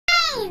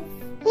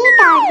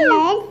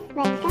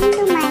Welcome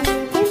to my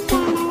YouTube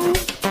channel.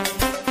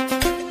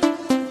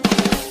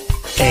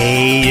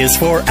 A is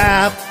for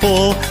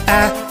apple,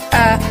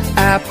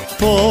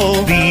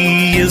 apple.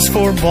 B is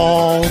for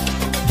ball,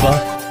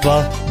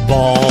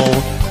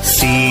 ball.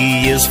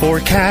 C is for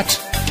cat,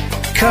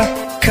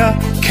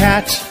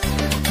 cat.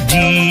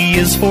 D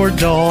is for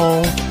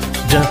doll,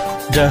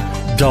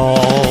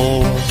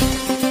 doll.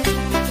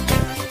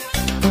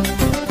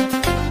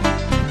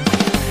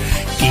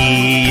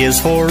 E is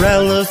for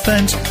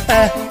elephant,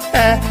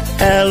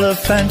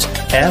 elephant.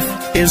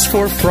 F is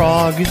for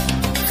frog,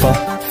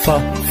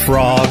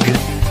 frog.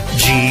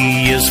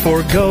 G is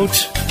for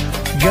goat,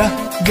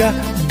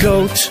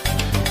 goat.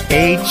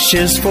 H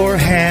is for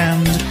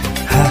hand,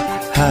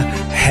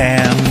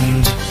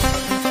 hand.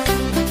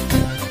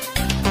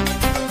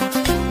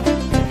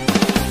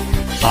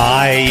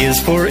 I is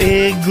for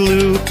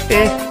igloo,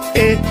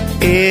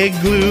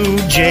 igloo.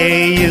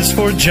 J is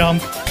for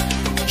jump,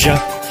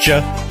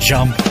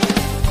 jump.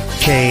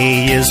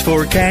 K is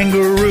for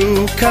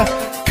kangaroo,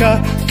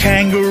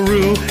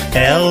 kangaroo.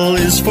 L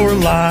is for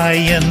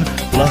lion,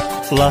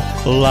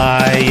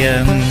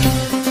 lion.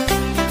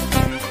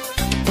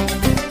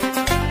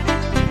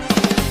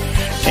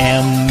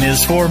 M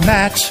is for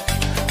mat,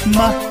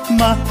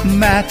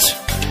 mat.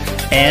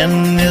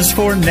 N is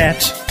for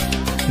net,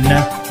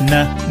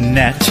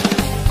 net.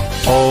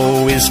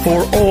 O is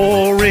for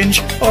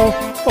orange,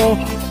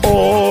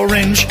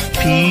 orange.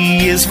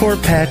 P is for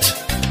pet,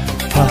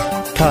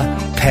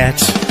 pet.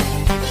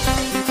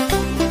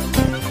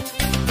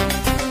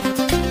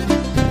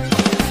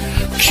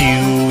 Q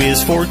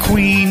is for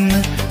queen,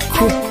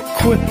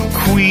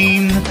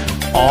 queen.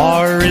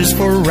 R is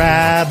for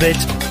rabbit,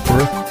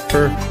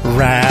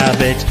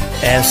 rabbit.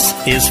 S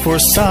is for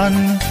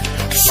sun,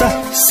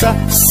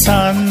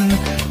 sun.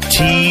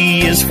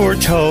 T is for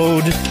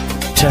toad,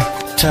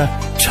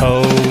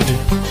 toad.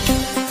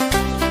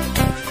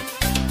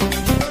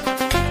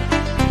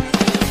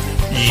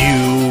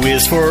 U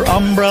is for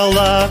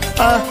umbrella,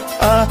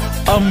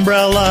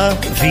 umbrella.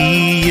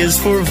 V is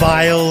for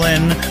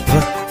violin,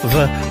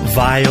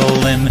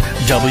 violin.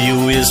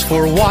 W is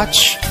for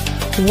watch,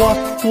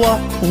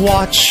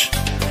 watch.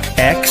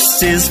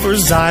 X is for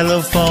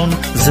xylophone,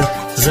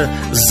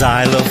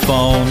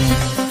 xylophone.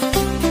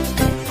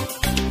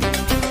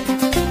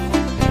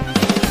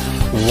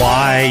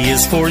 Y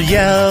is for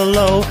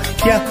yellow,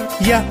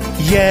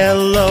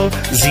 yellow.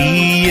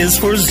 Z is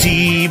for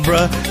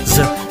zebra,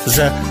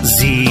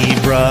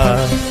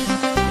 zebra.